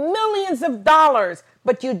making millions of dollars,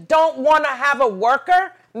 but you don't want to have a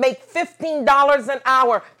worker make $15 an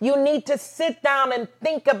hour. You need to sit down and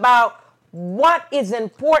think about what is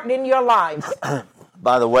important in your lives.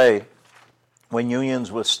 By the way, when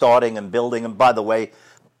unions were starting and building, and by the way,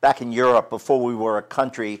 back in Europe, before we were a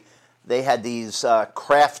country, they had these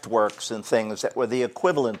craft works and things that were the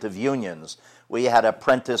equivalent of unions. We had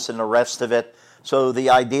apprentice and the rest of it. So the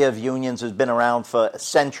idea of unions has been around for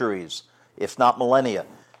centuries, if not millennia.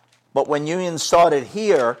 But when unions started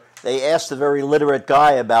here, they asked a very literate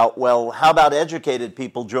guy about, well, how about educated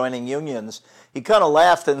people joining unions? He kind of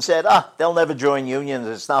laughed and said, they'll never join unions.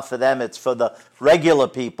 It's not for them. It's for the regular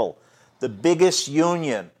people. The biggest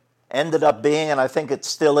union ended up being, and I think it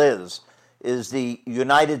still is the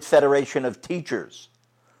United Federation of Teachers.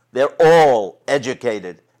 They're all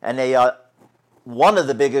educated, and they are one of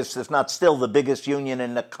the biggest, if not still the biggest union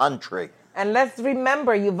in the country. And let's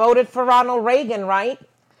remember, you voted for Ronald Reagan, right?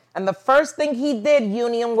 And the first thing he did,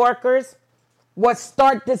 union workers, was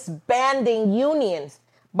start disbanding unions.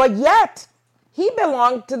 But yet, he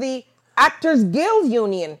belonged to the Actors Guild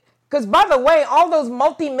Union. Because, by the way, all those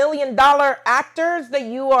multi-million-dollar actors that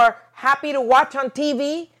you are happy to watch on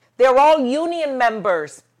TV, they're all union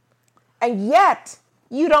members. And yet,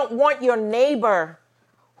 you don't want your neighbor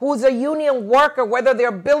who's a union worker, whether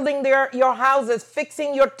they're building your houses,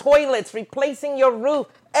 fixing your toilets, replacing your roof,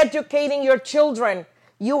 educating your children.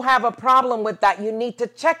 You have a problem with that. You need to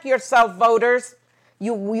check yourself, voters.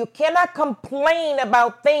 You cannot complain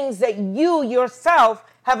about things that you yourself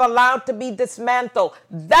have allowed to be dismantled.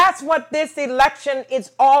 That's what this election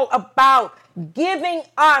is all about. Giving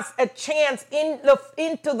us a chance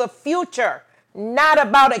into the future. Not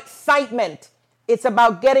about excitement. It's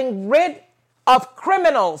about getting rid of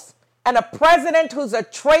criminals and a president who's a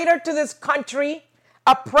traitor to this country,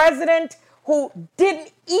 a president who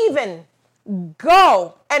didn't even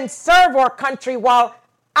go and serve our country while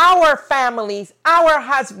our families, our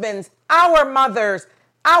husbands, our mothers,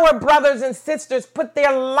 our brothers and sisters put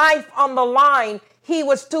their life on the line. He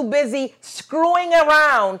was too busy screwing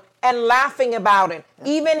around and laughing about it.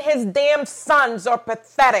 Even his damn sons are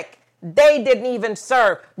pathetic. They didn't even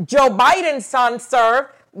serve. Joe Biden's son served.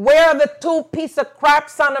 Where are the 2 piece of crap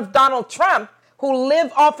son of Donald Trump who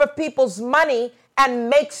live off of people's money and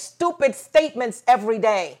make stupid statements every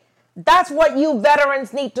day? That's what you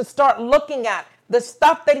veterans need to start looking at. The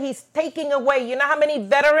stuff that he's taking away. You know how many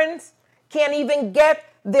veterans can't even get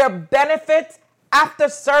their benefits after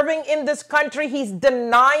serving in this country? He's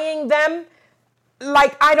denying them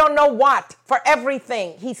like I don't know what for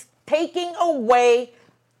everything. He's taking away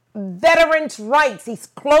veterans' rights. He's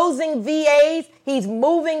closing VAs. He's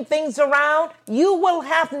moving things around. You will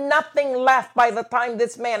have nothing left by the time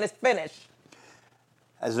this man is finished.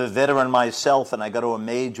 As a veteran myself, and I go to a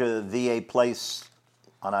major VA place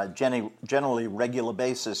on a generally regular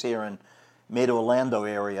basis here in Mid-Orlando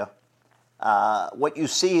area, what you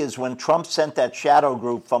see is when Trump sent that shadow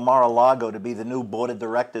group from Mar-a-Lago to be the new board of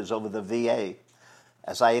directors over the VA,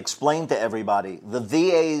 as I explained to everybody, the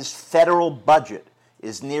VA's federal budget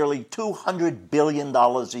is nearly $200 billion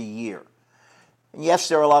a year. And yes,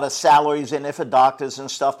 there are a lot of salaries in it for doctors and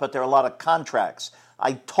stuff, but there are a lot of contracts.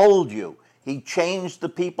 I told you, he changed the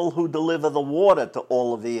people who deliver the water to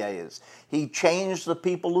all of the VAs. He changed the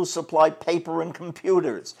people who supply paper and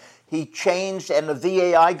computers. He changed, and the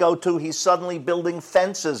VA I go to, he's suddenly building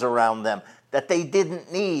fences around them that they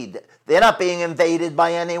didn't need. They're not being invaded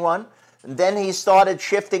by anyone. And then he started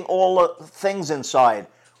shifting all the things inside.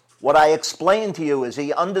 What I explained to you is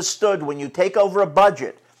he understood when you take over a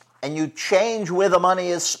budget and you change where the money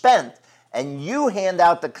is spent and you hand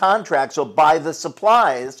out the contracts or buy the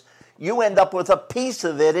supplies, you end up with a piece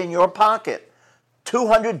of it in your pocket.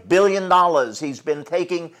 $200 billion. He's been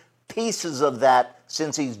taking pieces of that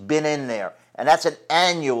since he's been in there. And that's an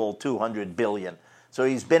annual $200 billion. So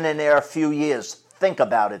he's been in there a few years. Think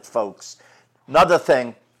about it, folks. Another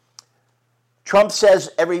thing, Trump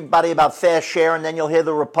says everybody about fair share, and then you'll hear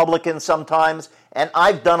the Republicans sometimes. And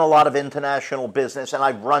I've done a lot of international business, and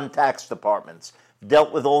I've run tax departments,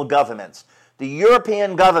 dealt with all governments. The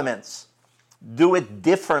European governments do it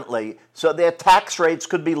differently, so their tax rates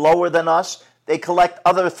could be lower than us. They collect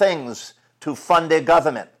other things to fund their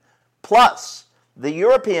government. Plus, the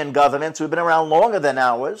European governments, who've been around longer than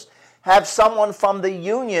ours, have someone from the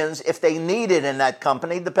unions, if they need it in that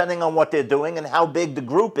company, depending on what they're doing and how big the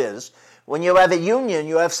group is. When you have a union,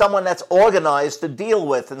 you have someone that's organized to deal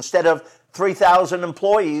with instead of 3,000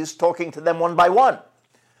 employees talking to them one by one.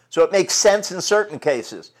 So it makes sense in certain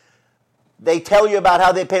cases. They tell you about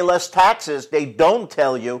how they pay less taxes. They don't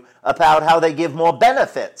tell you about how they give more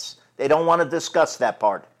benefits. They don't want to discuss that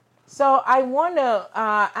part. So I want to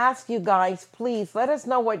ask you guys, please let us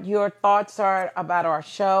know what your thoughts are about our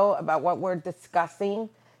show, about what we're discussing.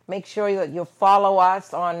 Make sure that you follow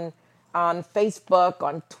us on Facebook,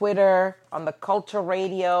 on Twitter, on the Culture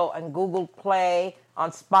Radio, on Google Play, on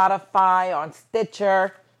Spotify, on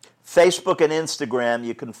Stitcher. Facebook and Instagram,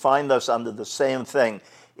 you can find us under the same thing.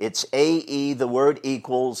 It's AE, the word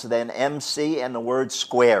equals, then MC, and the word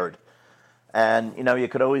squared. And, you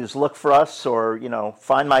could always look for us or,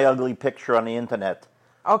 find my ugly picture on the internet.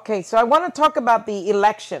 Okay, so I want to talk about the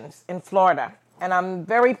elections in Florida. And I'm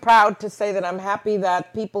very proud to say that I'm happy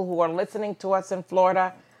that people who are listening to us in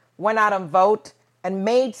Florida went out and vote and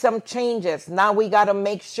made some changes. Now we got to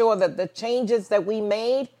make sure that the changes that we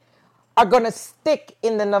made are going to stick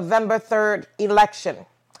in the November 3rd election.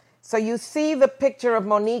 So you see the picture of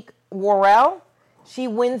Monique Worrell. She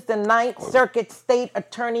wins the 9th Circuit State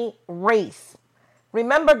Attorney race.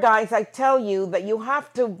 Remember, guys, I tell you that you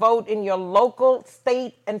have to vote in your local,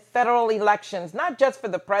 state, and federal elections, not just for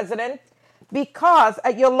the president, because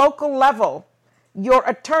at your local level, your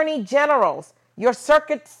attorney generals, your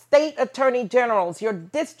circuit state attorney generals, your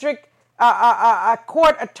district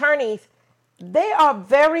court attorneys, they are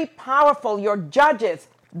very powerful. Your judges,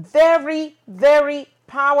 very, very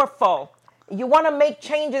powerful. You want to make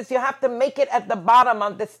changes, you have to make it at the bottom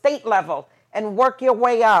on the state level and work your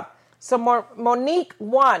way up. So Monique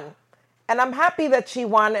won, and I'm happy that she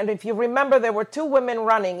won. And if you remember, there were two women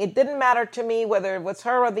running. It didn't matter to me whether it was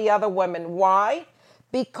her or the other woman. Why?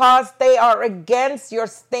 Because they are against your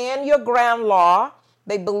stand your ground law.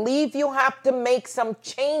 They believe you have to make some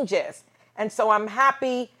changes. And so I'm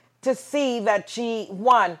happy to see that she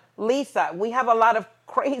won. Lisa, we have a lot of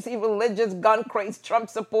crazy religious gun craze Trump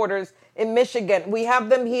supporters in Michigan. We have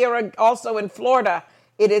them here also in Florida.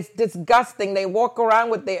 It is disgusting. They walk around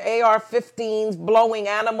with their AR-15s blowing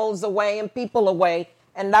animals away and people away,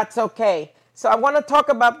 and that's okay. So I want to talk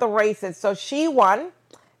about the races. So she won,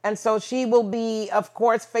 and so she will be, of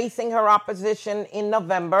course, facing her opposition in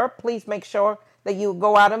November. Please make sure that you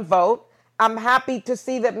go out and vote. I'm happy to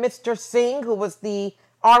see that Mr. Singh, who was the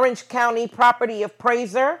Orange County property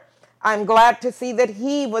appraiser, I'm glad to see that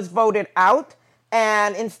he was voted out.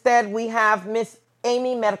 And instead, we have Miss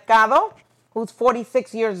Amy Mercado, who's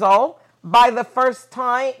 46 years old. By the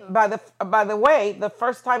way, the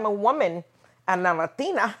first time a woman and a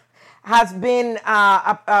Latina has been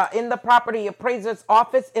in the property appraiser's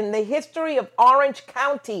office in the history of Orange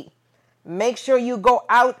County. Make sure you go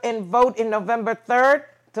out and vote in November 3rd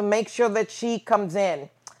to make sure that she comes in.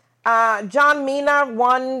 John Mina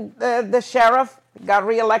won the sheriff, got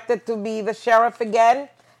reelected to be the sheriff again.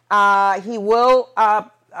 He will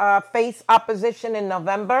face opposition in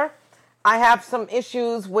November. I have some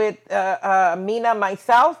issues with Mina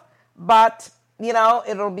myself, but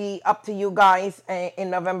it'll be up to you guys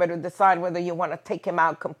in November to decide whether you want to take him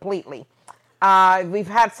out completely. We've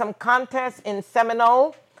had some contests in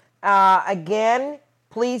Seminole. Again,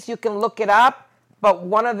 please, you can look it up. But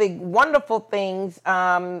one of the wonderful things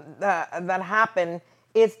that happened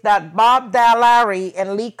is that Bob Dallaire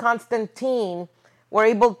and Lee Constantine were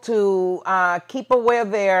able to keep away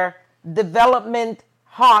their development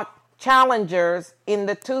hawk challengers in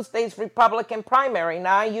the Tuesday's Republican primary.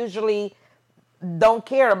 Now, I usually don't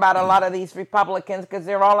care about a lot of these Republicans because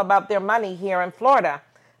they're all about their money here in Florida.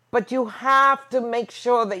 But you have to make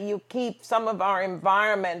sure that you keep some of our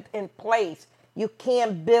environment in place. You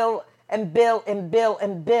can't build and build and build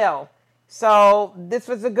and build. So this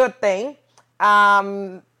was a good thing.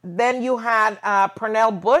 Then you had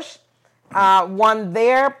Pernell Bush won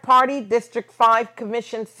their party District 5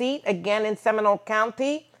 commission seat, again in Seminole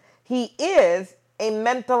County. He is a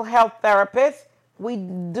mental health therapist. We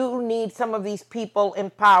do need some of these people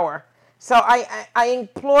in power. So I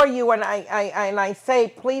implore you and I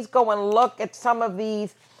say, please go and look at some of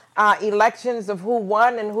these elections of who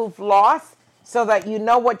won and who've lost, so that you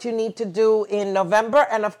know what you need to do in November.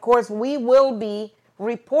 And of course, we will be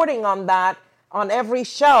reporting on that on every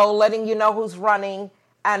show, letting you know who's running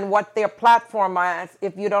and what their platform is.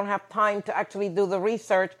 If you don't have time to actually do the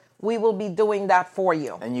research, we will be doing that for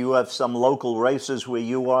you. And you have some local races where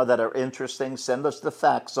you are that are interesting. Send us the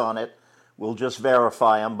facts on it. We'll just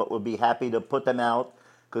verify them, but we'll be happy to put them out,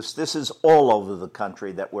 because this is all over the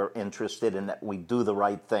country that we're interested in, that we do the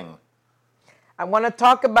right thing. I want to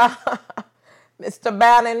talk about Mr.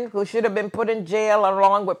 Bannon, who should have been put in jail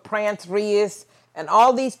along with Prance Reese and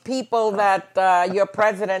all these people that your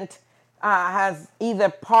president has either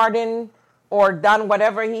pardoned or done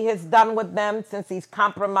whatever he has done with them since he's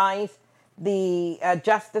compromised the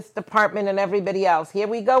Justice Department and everybody else. Here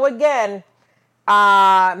we go again.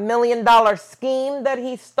 $1 million scheme that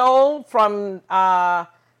he stole from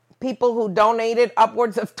people who donated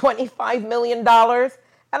upwards of $25 million.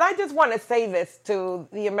 And I just want to say this to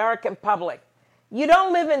the American public. You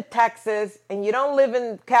don't live in Texas and you don't live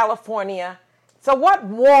in California. So what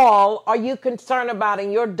wall are you concerned about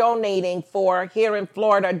and you're donating for here in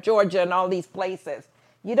Florida, Georgia, and all these places?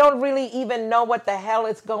 You don't really even know what the hell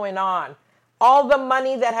is going on. All the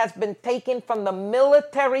money that has been taken from the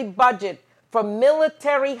military budget for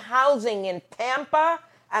military housing in Tampa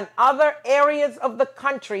and other areas of the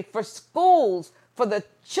country, for schools, for the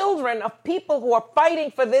children of people who are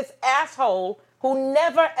fighting for this asshole who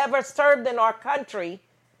never ever served in our country,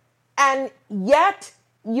 and yet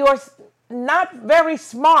you're not very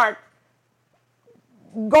smart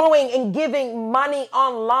going and giving money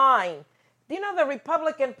online. Do you know the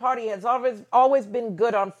Republican Party has always been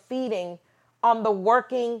good on feeding on the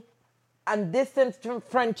working and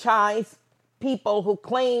disenfranchised people who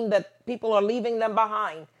claim that people are leaving them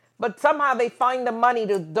behind, but somehow they find the money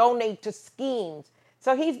to donate to schemes.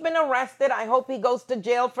 So he's been arrested. I hope he goes to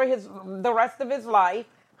jail for the rest of his life,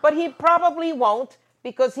 but he probably won't,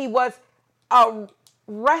 because he was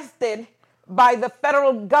arrested by the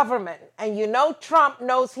federal government. And you know Trump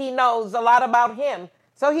knows he knows a lot about him,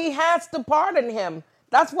 so he has to pardon him.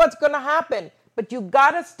 That's what's going to happen. But you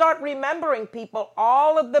got to start remembering, people,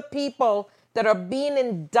 all of the people that are being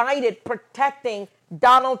indicted protecting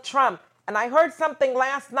Donald Trump. And I heard something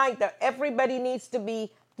last night that everybody needs to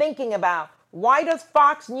be thinking about. Why does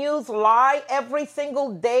Fox News lie every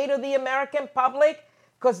single day to the American public?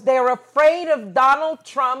 Because they're afraid of Donald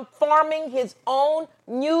Trump forming his own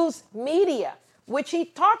news media, which he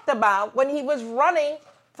talked about when he was running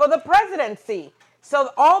for the presidency.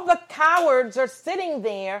 So all the cowards are sitting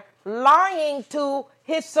there lying to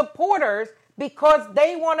his supporters because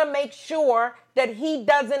they want to make sure that he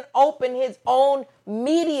doesn't open his own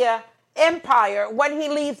media empire when he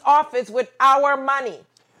leaves office with our money.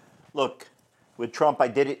 Look, with Trump, I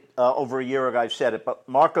did it over a year ago. I've said it. But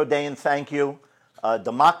Marco Dane, thank you.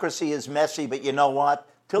 Democracy is messy, but you know what?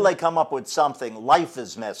 Till they come up with something, life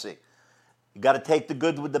is messy. You got to take the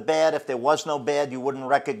good with the bad. If there was no bad, you wouldn't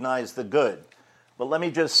recognize the good. But let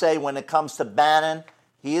me just say, when it comes to Bannon,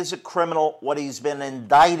 he is a criminal. What he's been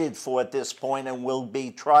indicted for at this point and will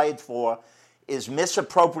be tried for is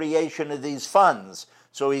misappropriation of these funds.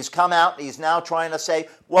 So he's come out and he's now trying to say,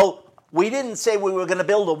 well, We didn't say we were going to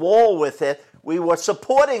build a wall with it. We were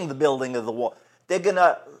supporting the building of the wall. They're going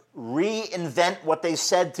to reinvent what they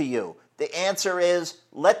said to you. The answer is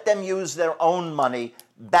let them use their own money.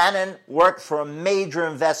 Bannon worked for a major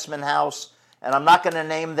investment house, and I'm not going to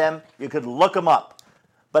name them. You could look them up.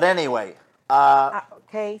 But anyway.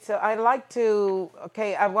 Okay, so I want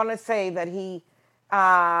to say that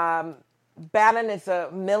Bannon is a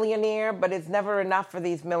millionaire, but it's never enough for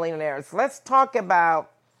these millionaires. Let's talk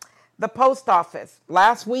about the post office.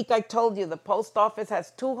 Last week I told you the post office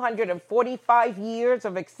has 245 years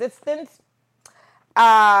of existence.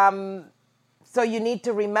 So you need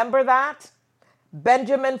to remember that.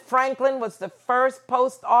 Benjamin Franklin was the first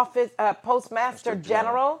postmaster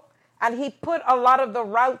general, and he put a lot of the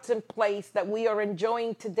routes in place that we are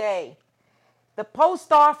enjoying today. The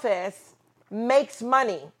post office makes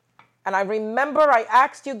money. And I remember I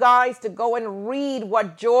asked you guys to go and read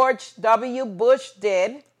what George W. Bush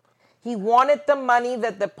did. He wanted the money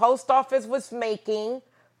that the post office was making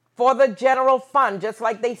for the general fund, just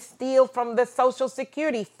like they steal from the Social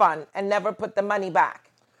Security fund and never put the money back,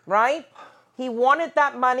 right? He wanted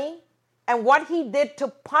that money. And what he did to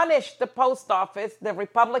punish the post office, the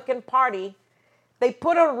Republican Party, they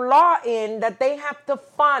put a law in that they have to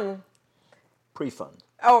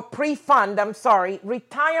pre-fund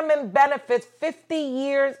retirement benefits 50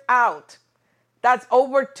 years out. That's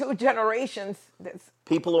over 2 generations.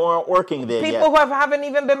 People who aren't working there yet. People who haven't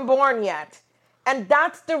even been born yet. And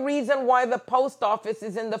that's the reason why the post office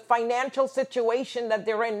is in the financial situation that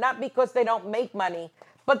they're in, not because they don't make money,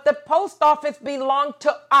 but the post office belonged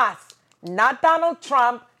to us, not Donald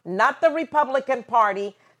Trump, not the Republican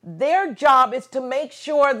Party. Their job is to make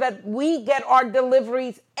sure that we get our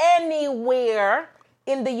deliveries anywhere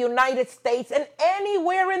in the United States and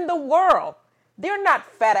anywhere in the world. They're not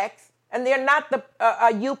FedEx, and they're not the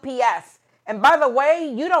UPS. And by the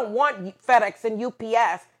way, you don't want FedEx and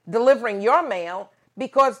UPS delivering your mail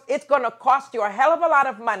because it's going to cost you a hell of a lot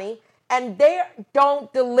of money, and they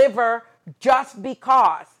don't deliver just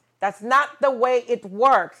because. That's not the way it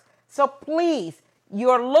works. So please,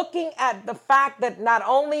 you're looking at the fact that not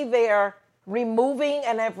only they're removing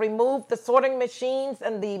and have removed the sorting machines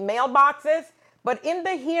and the mailboxes, but in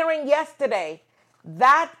the hearing yesterday,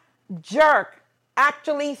 that jerk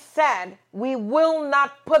actually said, we will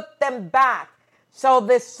not put them back. So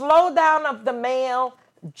this slowdown of the mail,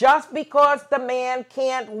 just because the man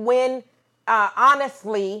can't win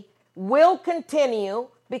honestly, will continue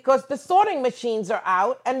because the sorting machines are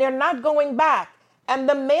out and they're not going back. And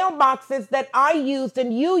the mailboxes that I used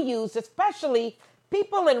and you used, especially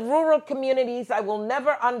people in rural communities, I will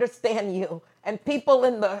never understand you, and people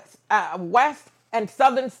in the west and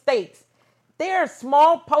southern states. There are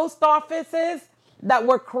small post offices that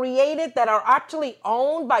were created that are actually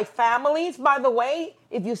owned by families, by the way.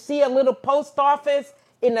 If you see a little post office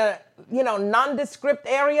in a nondescript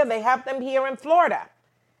area, they have them here in Florida.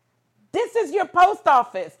 This is your post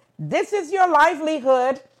office. This is your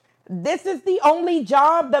livelihood. This is the only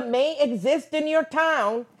job that may exist in your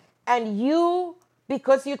town. And you,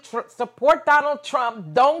 because you support Donald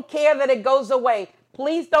Trump, don't care that it goes away.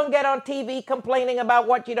 Please don't get on TV complaining about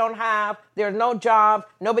what you don't have. There's no jobs.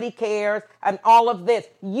 Nobody cares. And all of this.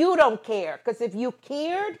 You don't care. Because if you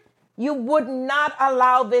cared, you would not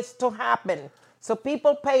allow this to happen. So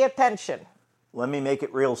people pay attention. Let me make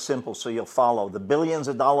it real simple so you'll follow. The billions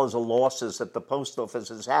of dollars of losses that the post office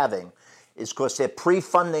is having is because they're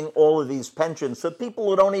pre-funding all of these pensions for people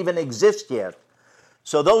who don't even exist yet.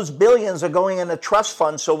 So those billions are going in a trust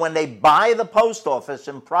fund. So when they buy the post office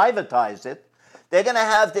and privatize it, they're going to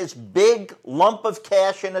have this big lump of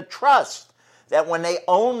cash in a trust that when they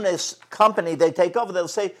own this company, they take over, they'll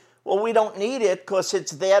say, well, we don't need it because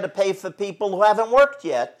it's there to pay for people who haven't worked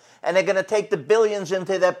yet. And they're going to take the billions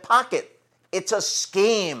into their pocket. It's a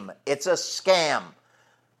scheme. It's a scam.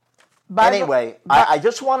 Anyway, I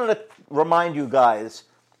just wanted to remind you guys,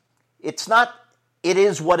 it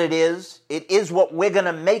is what it is. It is what we're going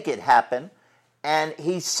to make it happen. And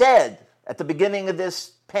he said at the beginning of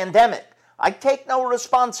this pandemic, I take no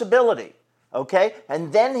responsibility, okay?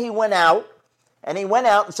 And then he went out and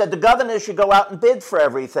said the governor should go out and bid for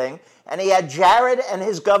everything. And he had Jared and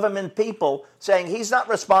his government people saying he's not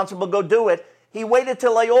responsible, go do it. He waited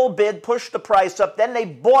till they all bid, pushed the price up, then they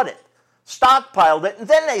bought it, stockpiled it, and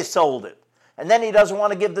then they sold it. And then he doesn't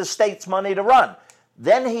want to give the states money to run.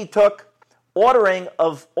 Then he took ordering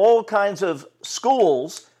of all kinds of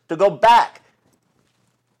schools to go back.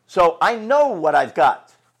 So I know what I've got.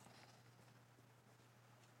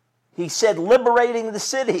 He said liberating the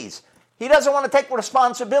cities. He doesn't want to take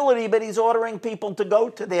responsibility, but he's ordering people to go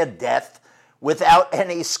to their death without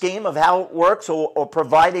any scheme of how it works or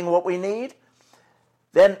providing what we need,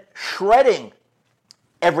 then shredding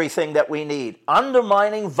everything that we need,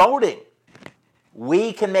 undermining voting.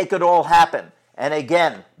 We can make it all happen. And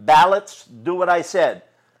again, ballots, do what I said.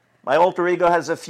 My alter ego has a few